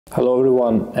Hello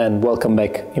everyone and welcome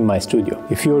back in my studio.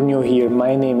 If you're new here,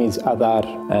 my name is Athar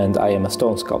and I am a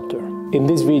stone sculptor. In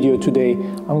this video today,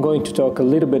 I'm going to talk a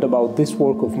little bit about this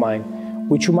work of mine,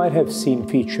 which you might have seen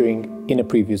featuring in a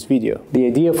previous video. The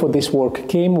idea for this work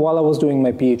came while I was doing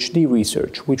my PhD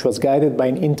research, which was guided by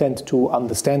an intent to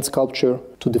understand sculpture,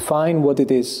 to define what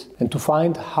it is, and to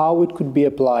find how it could be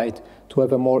applied to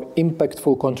have a more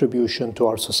impactful contribution to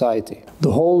our society.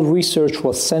 The whole research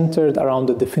was centered around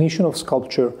the definition of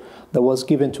sculpture that was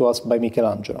given to us by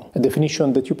Michelangelo, a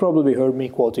definition that you probably heard me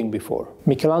quoting before.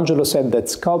 Michelangelo said that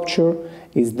sculpture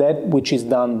is that which is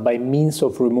done by means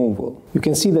of removal. You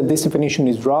can see that this definition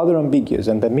is rather ambiguous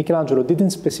and that Michelangelo didn't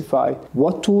specify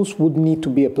what tools would need to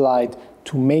be applied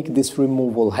to make this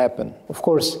removal happen. Of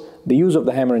course, the use of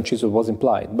the hammer and chisel was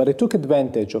implied, but I took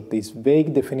advantage of this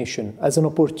vague definition as an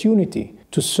opportunity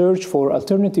to search for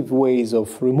alternative ways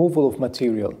of removal of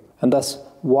material and thus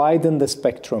widen the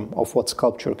spectrum of what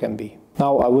sculpture can be.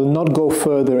 Now, I will not go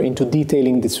further into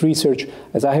detailing this research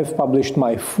as I have published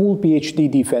my full PhD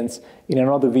defense in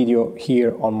another video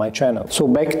here on my channel. So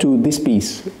back to this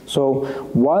piece. So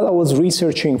while I was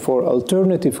researching for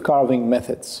alternative carving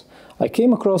methods, I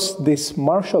came across this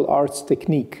martial arts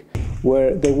technique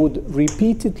where they would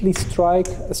repeatedly strike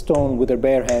a stone with their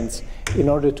bare hands in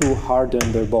order to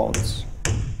harden their bones.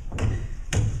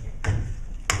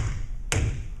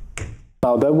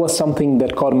 Now that was something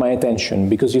that caught my attention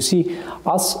because you see,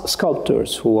 us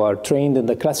sculptors who are trained in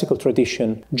the classical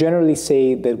tradition generally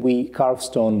say that we carve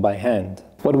stone by hand.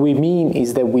 What we mean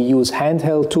is that we use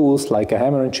handheld tools like a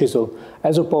hammer and chisel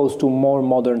as opposed to more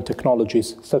modern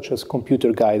technologies such as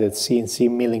computer-guided CNC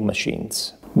milling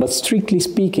machines. But strictly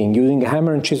speaking, using a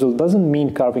hammer and chisel doesn't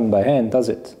mean carving by hand, does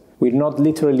it? We're not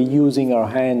literally using our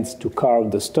hands to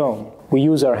carve the stone. We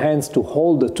use our hands to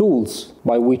hold the tools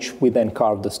by which we then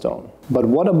carve the stone. But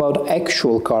what about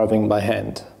actual carving by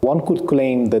hand? One could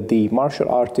claim that the martial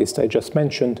artists I just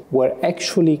mentioned were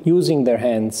actually using their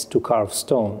hands to carve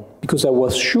stone, because I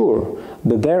was sure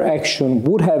that their action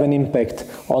would have an impact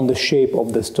on the shape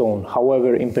of the stone,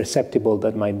 however imperceptible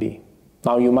that might be.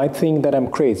 Now you might think that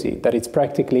I'm crazy, that it's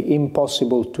practically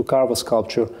impossible to carve a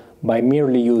sculpture by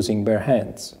merely using bare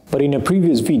hands. But in a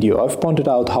previous video, I've pointed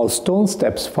out how stone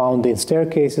steps found in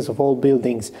staircases of old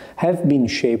buildings have been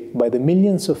shaped by the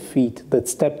millions of feet that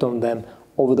stepped on them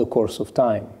over the course of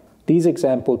time. These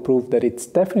examples prove that it's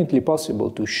definitely possible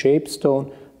to shape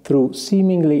stone through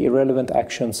seemingly irrelevant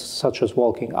actions such as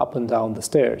walking up and down the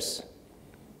stairs.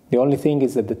 The only thing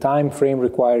is that the time frame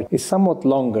required is somewhat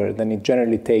longer than it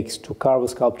generally takes to carve a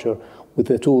sculpture with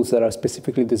the tools that are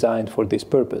specifically designed for this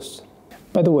purpose.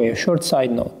 By the way, a short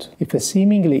side note. If a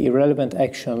seemingly irrelevant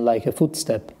action like a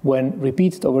footstep, when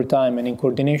repeated over time and in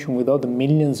coordination with other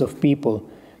millions of people,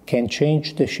 can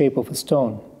change the shape of a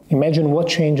stone, imagine what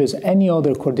changes any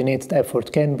other coordinated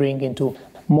effort can bring into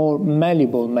more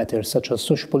malleable matters such as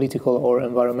socio-political or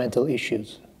environmental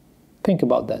issues. Think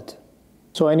about that.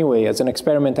 So anyway, as an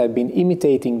experiment, I've been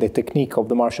imitating the technique of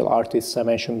the martial artists I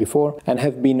mentioned before and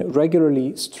have been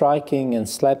regularly striking and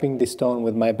slapping the stone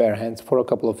with my bare hands for a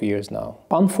couple of years now.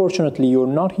 Unfortunately, you're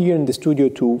not here in the studio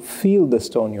to feel the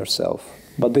stone yourself,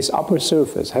 but this upper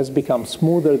surface has become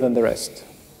smoother than the rest.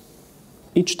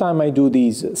 Each time I do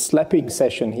these slapping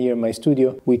sessions here in my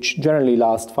studio, which generally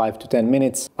last 5 to 10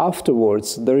 minutes,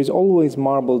 afterwards there is always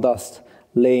marble dust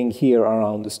laying here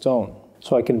around the stone.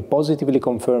 So I can positively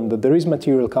confirm that there is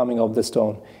material coming off the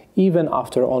stone, even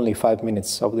after only 5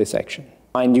 minutes of this action.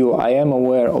 Mind you, I am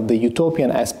aware of the utopian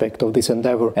aspect of this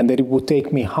endeavor and that it would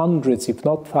take me hundreds, if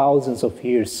not thousands of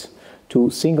years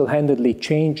to single-handedly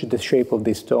change the shape of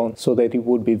this stone so that it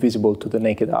would be visible to the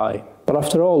naked eye. But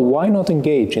after all, why not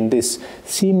engage in this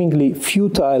seemingly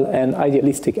futile and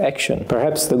idealistic action?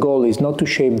 Perhaps the goal is not to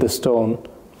shape the stone,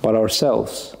 but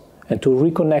ourselves, and to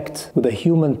reconnect with the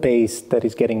human pace that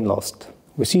is getting lost.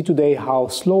 We see today how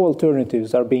slow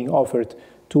alternatives are being offered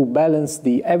to balance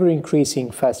the ever-increasing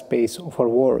fast pace of our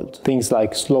world. Things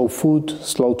like slow food,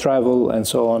 slow travel, and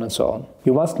so on and so on.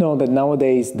 You must know that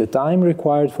nowadays the time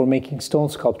required for making stone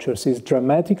sculptures is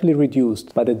dramatically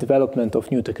reduced by the development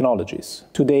of new technologies.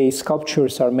 Today,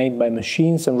 sculptures are made by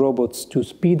machines and robots to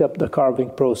speed up the carving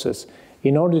process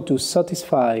in order to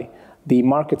satisfy the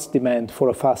market's demand for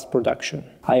a fast production.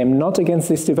 I am not against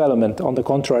this development. On the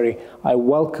contrary, I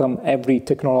welcome every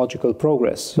technological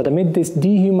progress. But amid this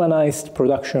dehumanized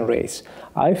production race,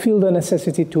 I feel the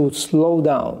necessity to slow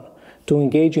down, to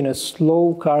engage in a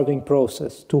slow carving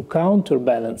process, to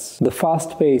counterbalance the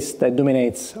fast pace that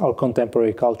dominates our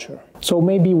contemporary culture. So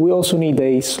maybe we also need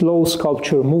a slow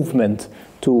sculpture movement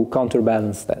to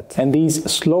counterbalance that. And these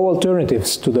slow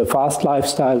alternatives to the fast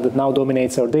lifestyle that now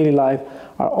dominates our daily life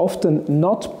are often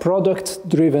not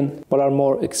product-driven, but are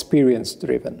more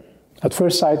experience-driven. At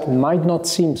first sight, it might not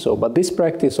seem so, but this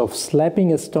practice of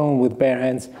slapping a stone with bare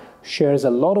hands shares a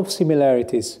lot of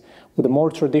similarities with a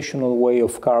more traditional way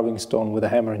of carving stone with a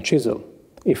hammer and chisel.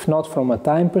 If not from a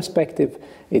time perspective,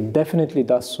 it definitely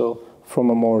does so from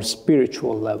a more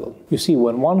spiritual level. You see,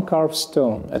 when one carves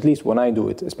stone, at least when I do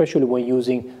it, especially when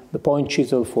using the point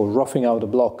chisel for roughing out a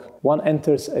block, one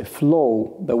enters a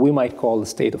flow that we might call a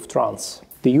state of trance.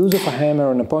 The use of a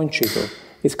hammer and a point chisel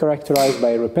is characterized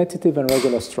by a repetitive and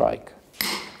regular strike.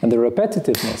 And the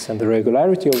repetitiveness and the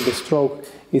regularity of the stroke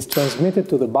is transmitted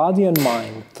to the body and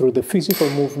mind through the physical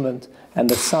movement and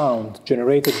the sound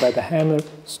generated by the hammer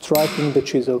striking the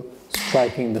chisel,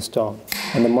 striking the stone.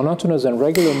 And the monotonous and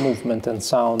regular movement and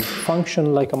sound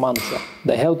function like a mantra.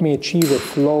 They help me achieve a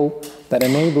flow that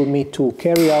enabled me to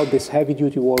carry out this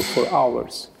heavy-duty work for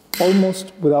hours,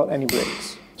 almost without any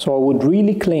breaks. So I would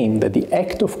really claim that the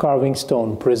act of carving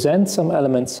stone presents some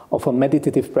elements of a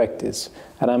meditative practice,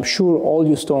 and I'm sure all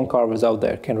you stone carvers out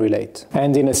there can relate.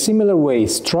 And in a similar way,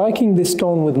 striking this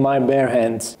stone with my bare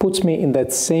hands puts me in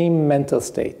that same mental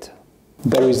state.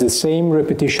 There is the same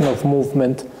repetition of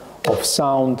movement, of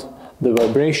sound, the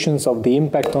vibrations of the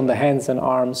impact on the hands and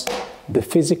arms, the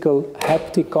physical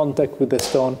haptic contact with the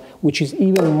stone, which is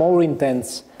even more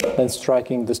intense than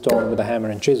striking the stone with a hammer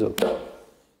and chisel.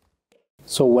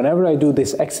 So whenever I do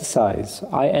this exercise,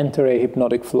 I enter a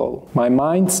hypnotic flow. My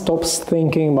mind stops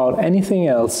thinking about anything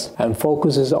else and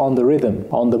focuses on the rhythm,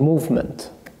 on the movement.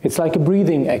 It's like a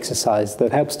breathing exercise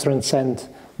that helps transcend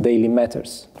daily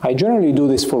matters. I generally do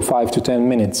this for 5 to 10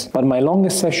 minutes, but my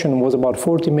longest session was about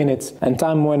 40 minutes and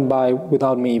time went by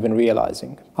without me even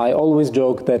realizing. I always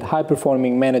joke that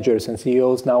high-performing managers and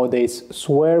CEOs nowadays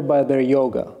swear by their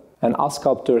yoga, and us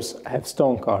sculptors have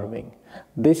stone carving.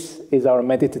 This is our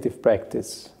meditative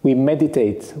practice. We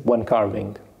meditate when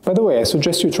carving. By the way, I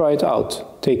suggest you try it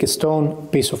out. Take a stone,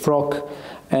 piece of rock,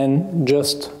 and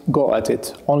just go at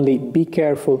it. Only be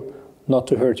careful not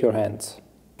to hurt your hands.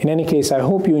 In any case, I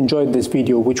hope you enjoyed this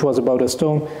video, which was about a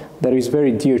stone that is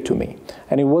very dear to me.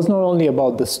 And it was not only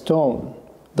about the stone,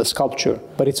 the sculpture,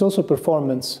 but it's also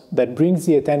performance that brings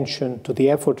the attention to the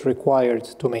effort required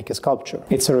to make a sculpture.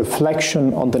 It's a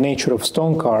reflection on the nature of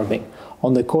stone carving,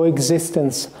 on the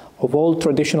coexistence of all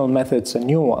traditional methods and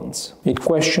new ones. It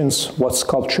questions what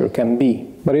sculpture can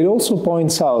be. But it also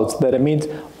points out that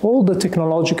amid all the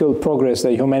technological progress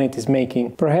that humanity is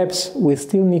making, perhaps we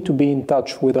still need to be in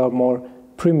touch with our more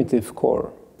primitive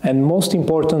core. And most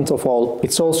important of all,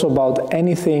 it's also about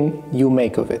anything you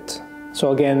make of it.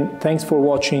 So again, thanks for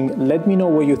watching. Let me know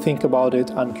what you think about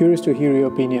it. I'm curious to hear your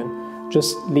opinion.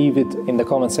 Just leave it in the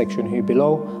comment section here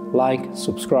below. Like,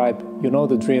 subscribe, you know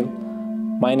the drill.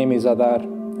 My name is Athar,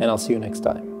 and I'll see you next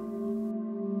time.